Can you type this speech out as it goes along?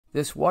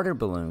This water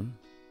balloon,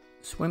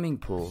 swimming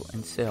pool,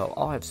 and cell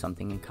all have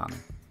something in common.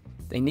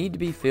 They need to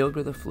be filled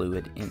with a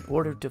fluid in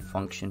order to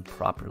function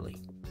properly.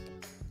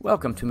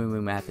 Welcome to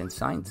MooMooMath and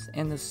Science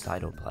and the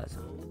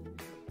cytoplasm.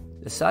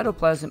 The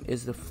cytoplasm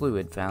is the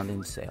fluid found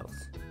in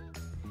cells.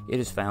 It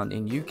is found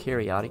in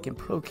eukaryotic and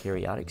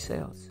prokaryotic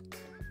cells.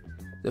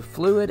 The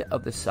fluid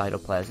of the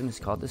cytoplasm is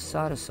called the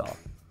cytosol.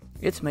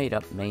 It's made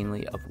up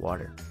mainly of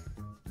water.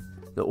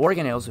 The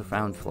organelles are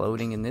found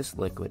floating in this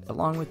liquid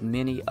along with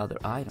many other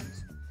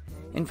items.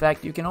 In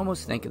fact, you can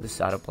almost think of the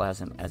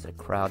cytoplasm as a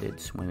crowded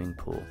swimming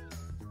pool.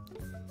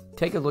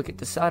 Take a look at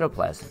the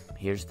cytoplasm.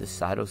 Here's the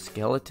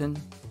cytoskeleton.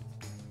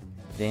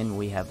 Then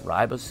we have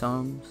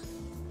ribosomes,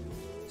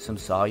 some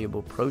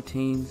soluble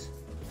proteins,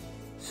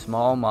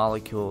 small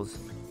molecules,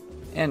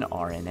 and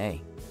RNA.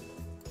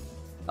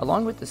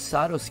 Along with the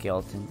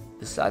cytoskeleton,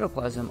 the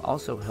cytoplasm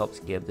also helps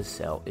give the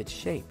cell its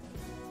shape.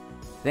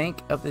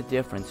 Think of the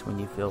difference when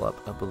you fill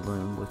up a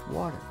balloon with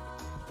water.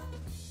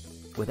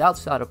 Without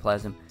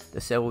cytoplasm,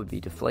 the cell would be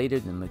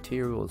deflated and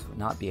materials would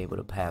not be able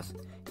to pass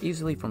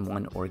easily from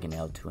one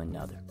organelle to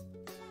another.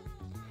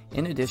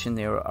 In addition,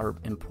 there are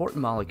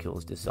important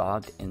molecules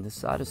dissolved in the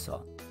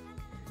cytosol.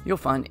 You'll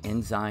find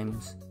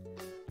enzymes,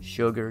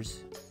 sugars,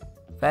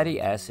 fatty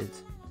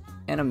acids,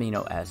 and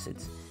amino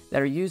acids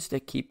that are used to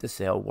keep the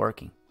cell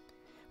working.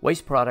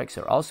 Waste products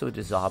are also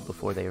dissolved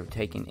before they are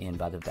taken in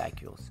by the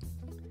vacuoles.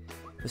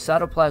 The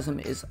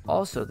cytoplasm is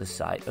also the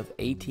site of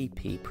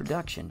ATP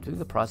production through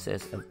the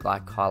process of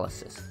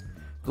glycolysis.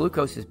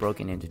 Glucose is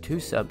broken into two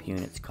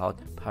subunits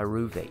called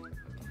pyruvate.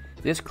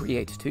 This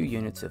creates 2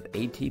 units of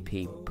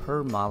ATP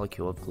per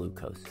molecule of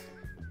glucose.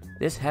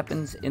 This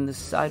happens in the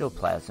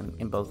cytoplasm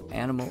in both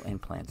animal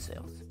and plant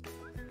cells.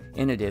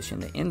 In addition,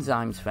 the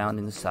enzymes found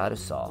in the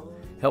cytosol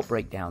help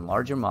break down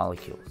larger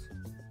molecules.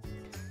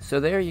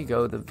 So there you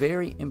go, the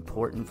very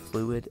important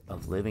fluid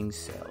of living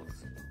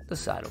cells, the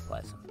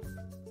cytoplasm.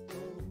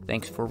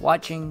 Thanks for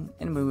watching,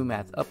 and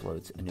MooMooMath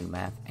uploads a new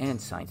math and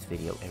science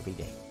video every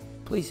day.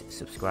 Please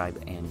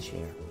subscribe and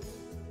share.